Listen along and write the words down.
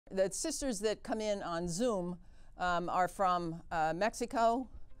the sisters that come in on Zoom are from Mexico,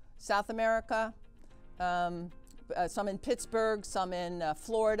 South America, some in Pittsburgh, some in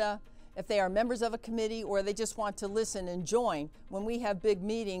Florida. If they are members of a committee or they just want to listen and join, when we have big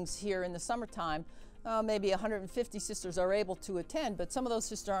meetings here in the summertime, maybe 150 sisters are able to attend, but some of those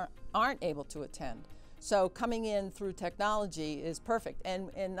sisters aren't able to attend. So coming in through technology is perfect.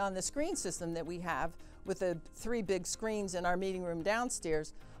 And on the screen system that we have with the 3 big screens in our meeting room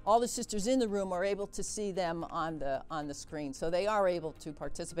downstairs, all the sisters in the room are able to see them on the screen. So they are able to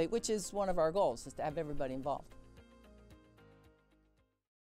participate, which is one of our goals, is to have everybody involved.